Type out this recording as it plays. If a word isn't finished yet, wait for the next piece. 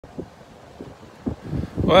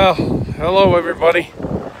Well, hello everybody.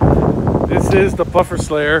 This is the Puffer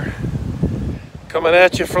Slayer coming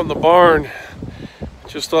at you from the barn.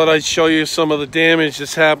 Just thought I'd show you some of the damage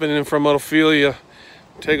that's happening from Ophelia.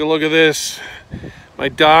 Take a look at this. My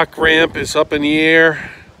dock ramp is up in the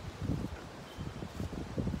air.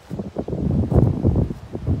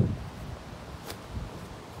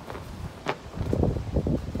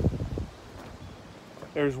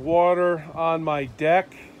 There's water on my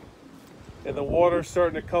deck, and the water's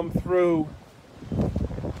starting to come through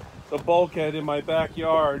the bulkhead in my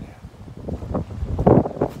backyard.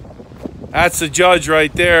 That's the judge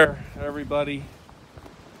right there, everybody.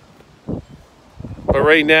 But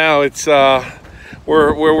right now it's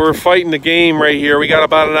we're fighting the game right here. We got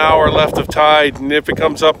about an hour left of tide, and if it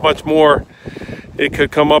comes up much more, it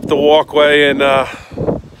could come up the walkway, and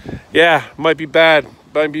yeah, might be bad.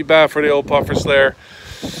 Might be bad for the old Puffer Slayer.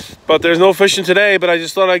 But there's no fishing today, but I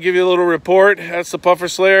just thought I'd give you a little report. That's the Puffer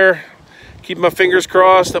Slayer. Keep my fingers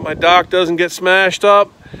crossed that my dock doesn't get smashed up,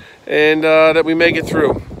 and that we make it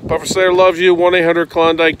through. Puffer Slayer loves you. 1-800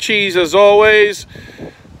 Klondike Cheese as always.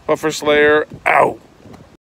 Puffer Slayer out.